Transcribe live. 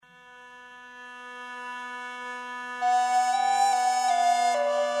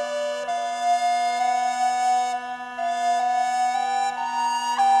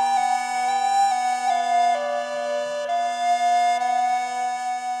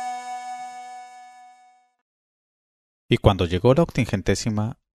Y cuando llegó la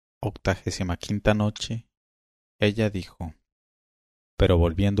 85ª noche, ella dijo: Pero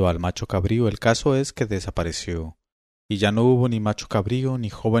volviendo al macho cabrío, el caso es que desapareció, y ya no hubo ni macho cabrío, ni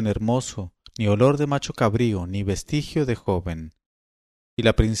joven hermoso, ni olor de macho cabrío, ni vestigio de joven. Y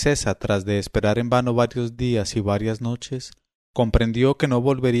la princesa, tras de esperar en vano varios días y varias noches, comprendió que no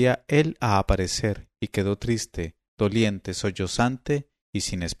volvería él a aparecer, y quedó triste, doliente, sollozante y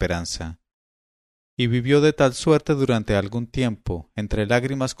sin esperanza. Y vivió de tal suerte durante algún tiempo, entre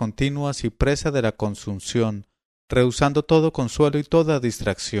lágrimas continuas y presa de la consunción, rehusando todo consuelo y toda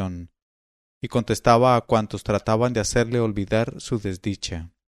distracción, y contestaba a cuantos trataban de hacerle olvidar su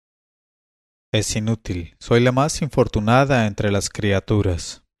desdicha: Es inútil, soy la más infortunada entre las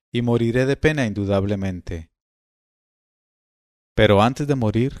criaturas, y moriré de pena indudablemente. Pero antes de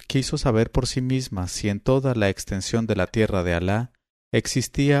morir quiso saber por sí misma si en toda la extensión de la tierra de Alá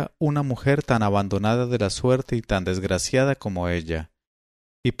existía una mujer tan abandonada de la suerte y tan desgraciada como ella,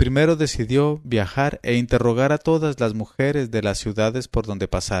 y primero decidió viajar e interrogar a todas las mujeres de las ciudades por donde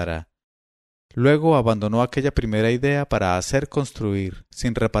pasara. Luego abandonó aquella primera idea para hacer construir,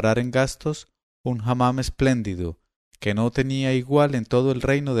 sin reparar en gastos, un hammam espléndido, que no tenía igual en todo el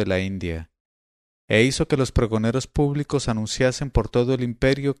reino de la India, e hizo que los pregoneros públicos anunciasen por todo el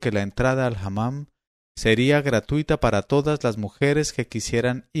imperio que la entrada al hammam sería gratuita para todas las mujeres que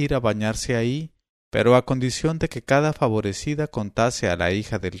quisieran ir a bañarse ahí, pero a condición de que cada favorecida contase a la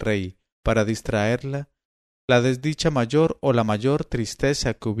hija del rey, para distraerla, la desdicha mayor o la mayor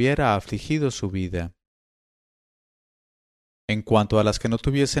tristeza que hubiera afligido su vida. En cuanto a las que no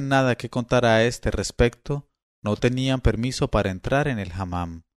tuviesen nada que contar a este respecto, no tenían permiso para entrar en el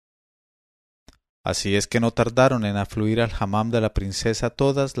hammam. Así es que no tardaron en afluir al hammam de la princesa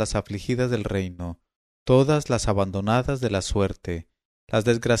todas las afligidas del reino, todas las abandonadas de la suerte, las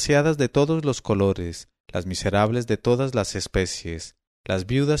desgraciadas de todos los colores, las miserables de todas las especies, las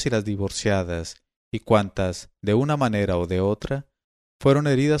viudas y las divorciadas, y cuantas, de una manera o de otra, fueron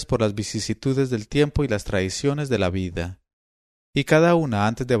heridas por las vicisitudes del tiempo y las traiciones de la vida. Y cada una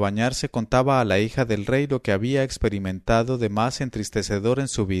antes de bañarse contaba a la hija del rey lo que había experimentado de más entristecedor en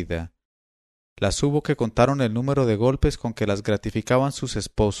su vida. Las hubo que contaron el número de golpes con que las gratificaban sus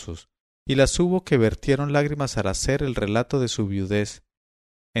esposos, y las hubo que vertieron lágrimas al hacer el relato de su viudez,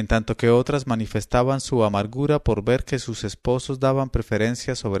 en tanto que otras manifestaban su amargura por ver que sus esposos daban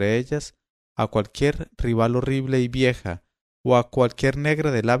preferencia sobre ellas a cualquier rival horrible y vieja, o a cualquier negra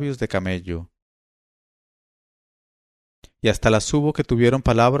de labios de camello. Y hasta las hubo que tuvieron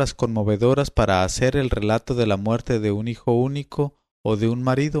palabras conmovedoras para hacer el relato de la muerte de un hijo único o de un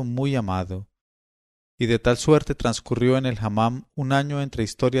marido muy amado. Y de tal suerte transcurrió en el hammam un año entre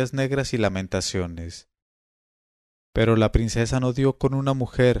historias negras y lamentaciones. Pero la princesa no dio con una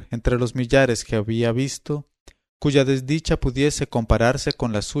mujer entre los millares que había visto, cuya desdicha pudiese compararse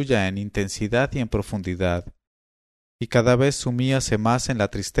con la suya en intensidad y en profundidad, y cada vez sumíase más en la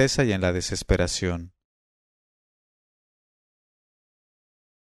tristeza y en la desesperación.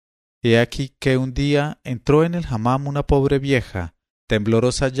 He aquí que un día entró en el hammam una pobre vieja,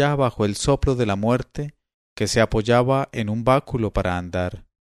 temblorosa ya bajo el soplo de la muerte, que se apoyaba en un báculo para andar,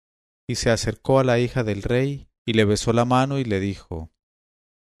 y se acercó a la hija del rey, y le besó la mano y le dijo: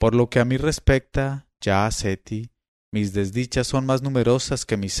 Por lo que a mí respecta, ya Seti, mis desdichas son más numerosas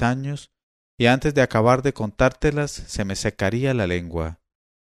que mis años, y antes de acabar de contártelas se me secaría la lengua.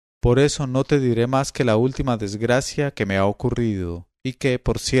 Por eso no te diré más que la última desgracia que me ha ocurrido, y que,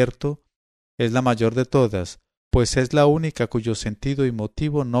 por cierto, es la mayor de todas, pues es la única cuyo sentido y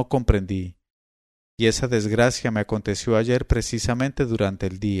motivo no comprendí. Y esa desgracia me aconteció ayer precisamente durante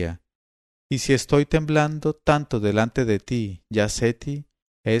el día. Y si estoy temblando tanto delante de ti, ya Seti,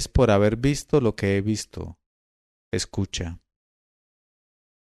 es por haber visto lo que he visto. Escucha.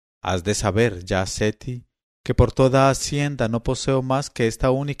 Has de saber, ya Seti, que por toda Hacienda no poseo más que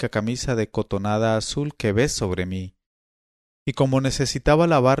esta única camisa de cotonada azul que ves sobre mí. Y como necesitaba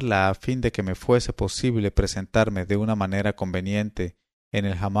lavarla a fin de que me fuese posible presentarme de una manera conveniente en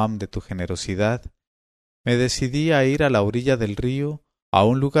el hammam de tu generosidad, me decidí a ir a la orilla del río, a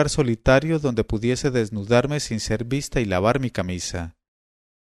un lugar solitario donde pudiese desnudarme sin ser vista y lavar mi camisa.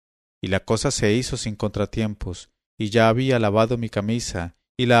 Y la cosa se hizo sin contratiempos, y ya había lavado mi camisa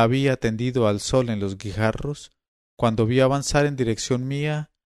y la había tendido al sol en los guijarros, cuando vi avanzar en dirección mía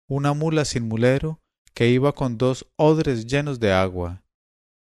una mula sin mulero que iba con 2 odres llenos de agua.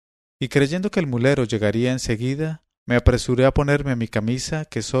 Y creyendo que el mulero llegaría enseguida, me apresuré a ponerme mi camisa,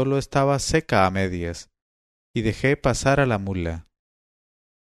 que sólo estaba seca a medias, y dejé pasar a la mula.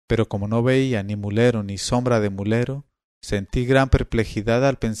 Pero como no veía ni mulero ni sombra de mulero, Sentí gran perplejidad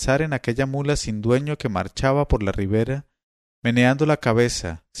al pensar en aquella mula sin dueño que marchaba por la ribera, meneando la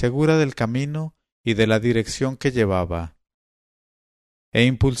cabeza, segura del camino y de la dirección que llevaba. E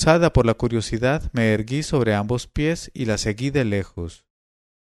impulsada por la curiosidad, me erguí sobre ambos pies y la seguí de lejos.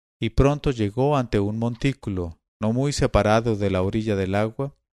 Y pronto llegó ante un montículo, no muy separado de la orilla del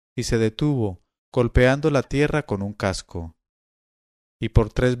agua, y se detuvo, golpeando la tierra con un casco. Y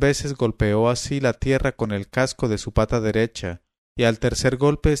por 3 veces golpeó así la tierra con el casco de su pata derecha, y al tercer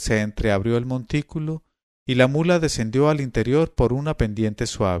golpe se entreabrió el montículo, y la mula descendió al interior por una pendiente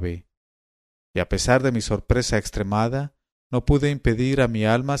suave. Y a pesar de mi sorpresa extremada, no pude impedir a mi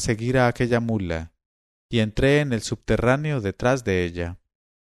alma seguir a aquella mula, y entré en el subterráneo detrás de ella.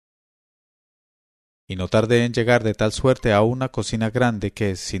 Y no tardé en llegar de tal suerte a una cocina grande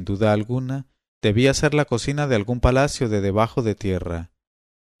que, sin duda alguna, debía ser la cocina de algún palacio de debajo de tierra,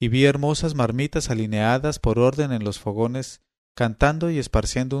 y vi hermosas marmitas alineadas por orden en los fogones, cantando y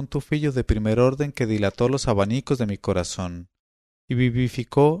esparciendo un tufillo de primer orden que dilató los abanicos de mi corazón, y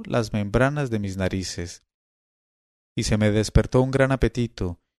vivificó las membranas de mis narices. Y se me despertó un gran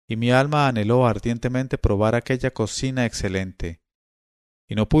apetito, y mi alma anheló ardientemente probar aquella cocina excelente,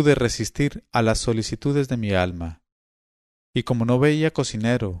 y no pude resistir a las solicitudes de mi alma. Y como no veía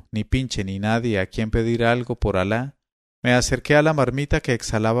cocinero, ni pinche, ni nadie a quien pedir algo por Alá, me acerqué a la marmita que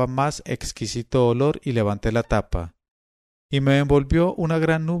exhalaba más exquisito olor y levanté la tapa, y me envolvió una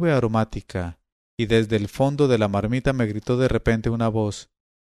gran nube aromática, y desde el fondo de la marmita me gritó de repente una voz: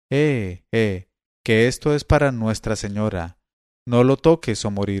 que esto es para Nuestra Señora, no lo toques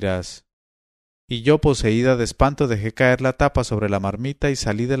o morirás. Y yo, poseída de espanto, dejé caer la tapa sobre la marmita y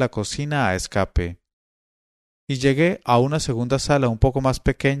salí de la cocina a escape. Y llegué a una segunda sala un poco más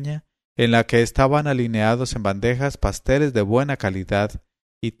pequeña, en la que estaban alineados en bandejas pasteles de buena calidad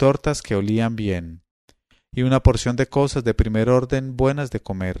y tortas que olían bien, y una porción de cosas de primer orden buenas de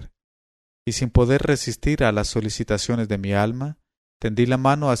comer. Y sin poder resistir a las solicitaciones de mi alma, tendí la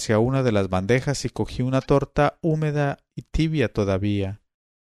mano hacia una de las bandejas y cogí una torta húmeda y tibia todavía.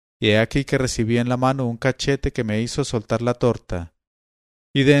 Y he aquí que recibí en la mano un cachete que me hizo soltar la torta,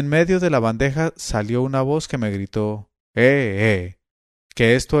 y de en medio de la bandeja salió una voz que me gritó: que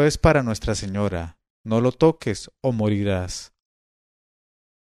esto es para Nuestra Señora, no lo toques o morirás.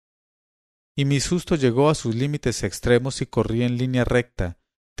 Y mi susto llegó a sus límites extremos y corrí en línea recta,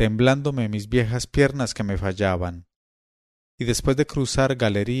 temblándome mis viejas piernas que me fallaban. Y después de cruzar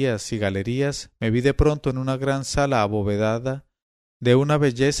galerías y galerías, me vi de pronto en una gran sala abovedada, de una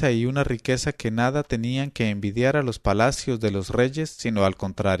belleza y una riqueza que nada tenían que envidiar a los palacios de los reyes, sino al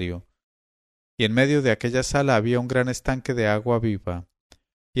contrario. Y en medio de aquella sala había un gran estanque de agua viva,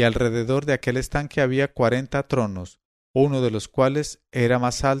 y alrededor de aquel estanque había 40 tronos, uno de los cuales era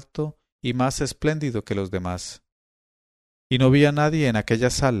más alto y más espléndido que los demás. Y no vi a nadie en aquella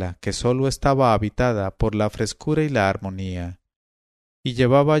sala, que sólo estaba habitada por la frescura y la armonía. Y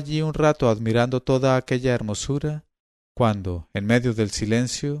llevaba allí un rato admirando toda aquella hermosura, cuando, en medio del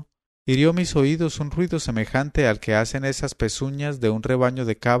silencio, hirió mis oídos un ruido semejante al que hacen esas pezuñas de un rebaño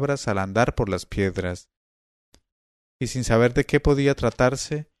de cabras al andar por las piedras. Y sin saber de qué podía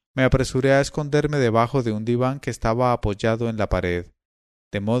tratarse, me apresuré a esconderme debajo de un diván que estaba apoyado en la pared,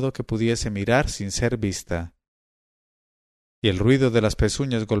 de modo que pudiese mirar sin ser vista. Y el ruido de las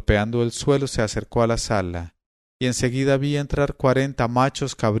pezuñas golpeando el suelo se acercó a la sala, y enseguida vi entrar 40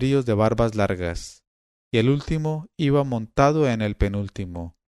 machos cabríos de barbas largas, y el último iba montado en el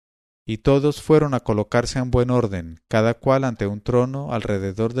penúltimo, y todos fueron a colocarse en buen orden, cada cual ante un trono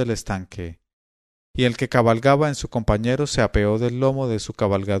alrededor del estanque, y el que cabalgaba en su compañero se apeó del lomo de su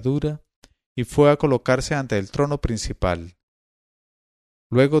cabalgadura, y fue a colocarse ante el trono principal.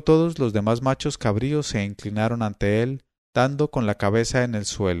 Luego todos los demás machos cabríos se inclinaron ante él, dando con la cabeza en el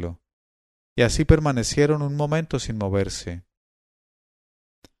suelo, y así permanecieron un momento sin moverse.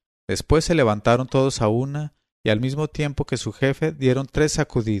 Después se levantaron todos a una, y al mismo tiempo que su jefe dieron 3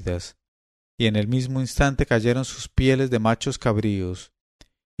 sacudidas, y en el mismo instante cayeron sus pieles de machos cabríos,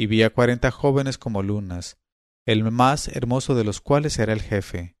 y vi a 40 jóvenes como lunas, el más hermoso de los cuales era el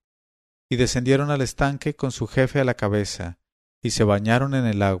jefe, y descendieron al estanque con su jefe a la cabeza, y se bañaron en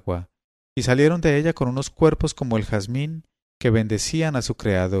el agua, y salieron de ella con unos cuerpos como el jazmín que bendecían a su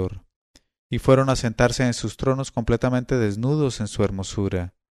Creador, y fueron a sentarse en sus tronos completamente desnudos en su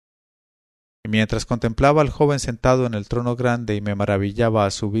hermosura. Y mientras contemplaba al joven sentado en el trono grande y me maravillaba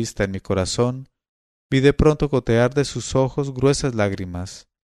a su vista en mi corazón, vi de pronto gotear de sus ojos gruesas lágrimas,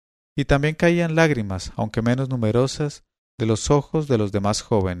 y también caían lágrimas, aunque menos numerosas, de los ojos de los demás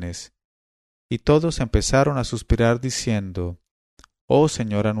jóvenes, y todos empezaron a suspirar diciendo: «Oh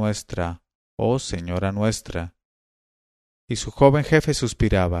Señora nuestra, oh Señora nuestra». y su joven jefe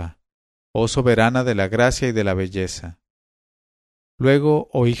suspiraba: «Oh soberana de la gracia y de la belleza». Luego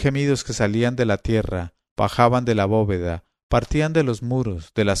oí gemidos que salían de la tierra, bajaban de la bóveda, partían de los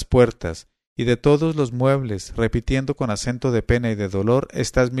muros, de las puertas y de todos los muebles, repitiendo con acento de pena y de dolor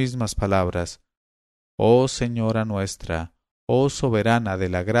estas mismas palabras: «Oh Señora nuestra, oh soberana de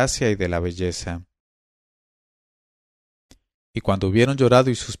la gracia y de la belleza». Y cuando hubieron llorado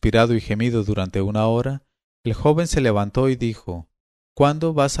y suspirado y gemido durante 1 hora, el joven se levantó y dijo: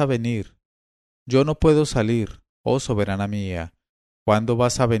 «¿Cuándo vas a venir? Yo no puedo salir, oh soberana mía. ¿Cuándo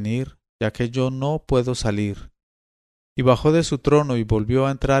vas a venir, ya que yo no puedo salir?» Y bajó de su trono y volvió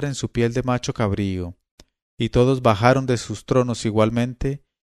a entrar en su piel de macho cabrío, y todos bajaron de sus tronos igualmente,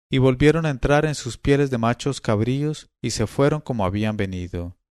 y volvieron a entrar en sus pieles de machos cabríos, y se fueron como habían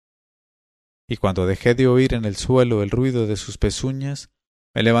venido. Y cuando dejé de oír en el suelo el ruido de sus pezuñas,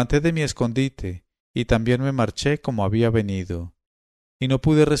 me levanté de mi escondite, y también me marché como había venido, y no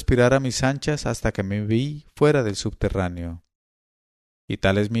pude respirar a mis anchas hasta que me vi fuera del subterráneo. Y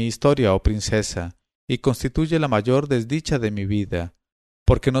tal es mi historia, oh princesa, y constituye la mayor desdicha de mi vida,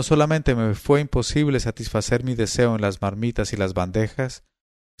 porque no solamente me fue imposible satisfacer mi deseo en las marmitas y las bandejas,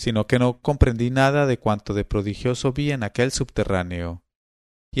 sino que no comprendí nada de cuanto de prodigioso vi en aquel subterráneo,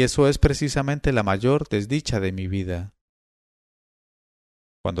 y eso es precisamente la mayor desdicha de mi vida.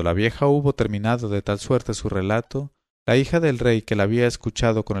 Cuando la vieja hubo terminado de tal suerte su relato, la hija del rey, que la había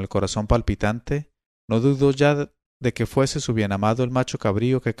escuchado con el corazón palpitante, no dudó ya de que fuese su bienamado el macho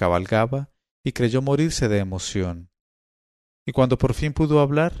cabrío que cabalgaba, y creyó morirse de emoción. Y cuando por fin pudo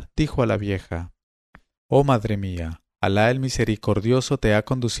hablar, dijo a la vieja: «Oh madre mía, Alá el misericordioso te ha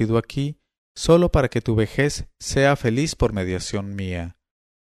conducido aquí sólo para que tu vejez sea feliz por mediación mía.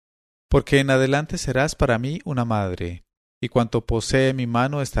 Porque en adelante serás para mí una madre, y cuanto posee mi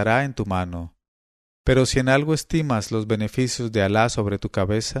mano estará en tu mano. Pero si en algo estimas los beneficios de Alá sobre tu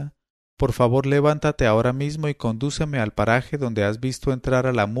cabeza, por favor levántate ahora mismo y condúceme al paraje donde has visto entrar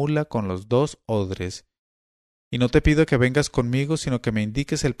a la mula con los 2 odres. Y no te pido que vengas conmigo, sino que me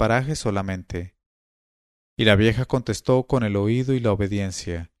indiques el paraje solamente». Y la vieja contestó con el oído y la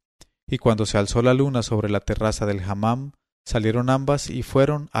obediencia. Y cuando se alzó la luna sobre la terraza del hammam, salieron ambas y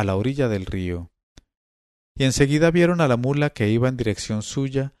fueron a la orilla del río. Y enseguida vieron a la mula que iba en dirección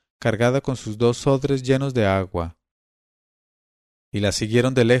suya, cargada con sus 2 odres llenos de agua. Y la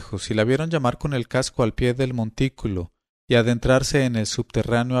siguieron de lejos, y la vieron llamar con el casco al pie del montículo, y adentrarse en el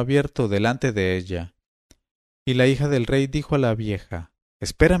subterráneo abierto delante de ella. Y la hija del rey dijo a la vieja: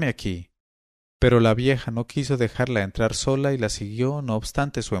 «Espérame aquí». Pero la vieja no quiso dejarla entrar sola y la siguió no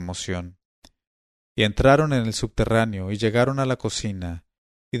obstante su emoción. Y entraron en el subterráneo y llegaron a la cocina,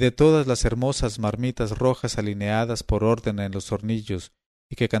 y de todas las hermosas marmitas rojas alineadas por orden en los hornillos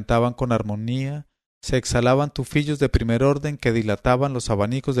y que cantaban con armonía, se exhalaban tufillos de primer orden que dilataban los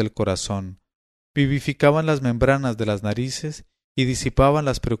abanicos del corazón, vivificaban las membranas de las narices y disipaban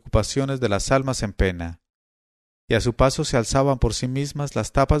las preocupaciones de las almas en pena. Y a su paso se alzaban por sí mismas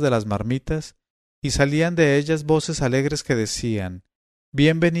las tapas de las marmitas, y salían de ellas voces alegres que decían: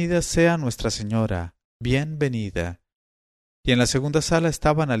 «Bienvenida sea Nuestra Señora, bienvenida». Y en la segunda sala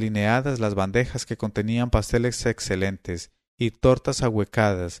estaban alineadas las bandejas que contenían pasteles excelentes y tortas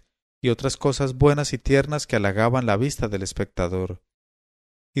ahuecadas y otras cosas buenas y tiernas que halagaban la vista del espectador.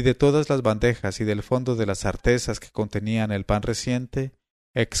 Y de todas las bandejas y del fondo de las artesas que contenían el pan reciente,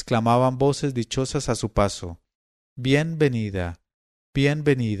 exclamaban voces dichosas a su paso: «Bienvenida,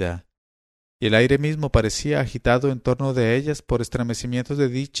 bienvenida». Y el aire mismo parecía agitado en torno de ellas por estremecimientos de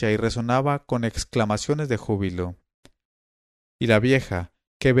dicha y resonaba con exclamaciones de júbilo. Y la vieja,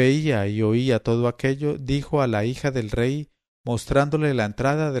 que veía y oía todo aquello, dijo a la hija del rey, mostrándole la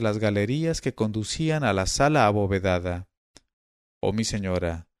entrada de las galerías que conducían a la sala abovedada: «Oh mi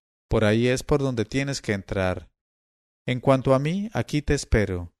señora, por ahí es por donde tienes que entrar. En cuanto a mí, aquí te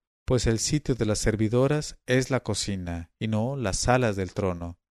espero, pues el sitio de las servidoras es la cocina, y no las salas del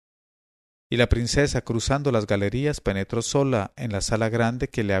trono». Y la princesa, cruzando las galerías, penetró sola en la sala grande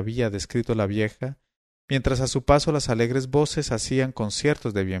que le había descrito la vieja, mientras a su paso las alegres voces hacían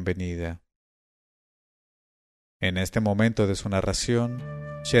conciertos de bienvenida. En este momento de su narración,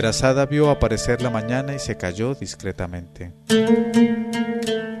 Sherazada vio aparecer la mañana y se calló discretamente.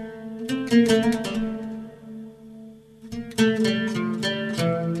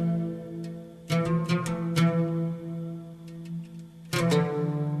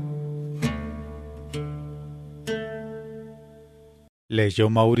 Leyó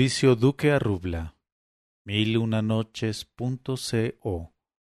Mauricio Duque Arrubla. 1001noches.co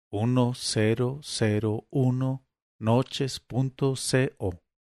 1001noches.co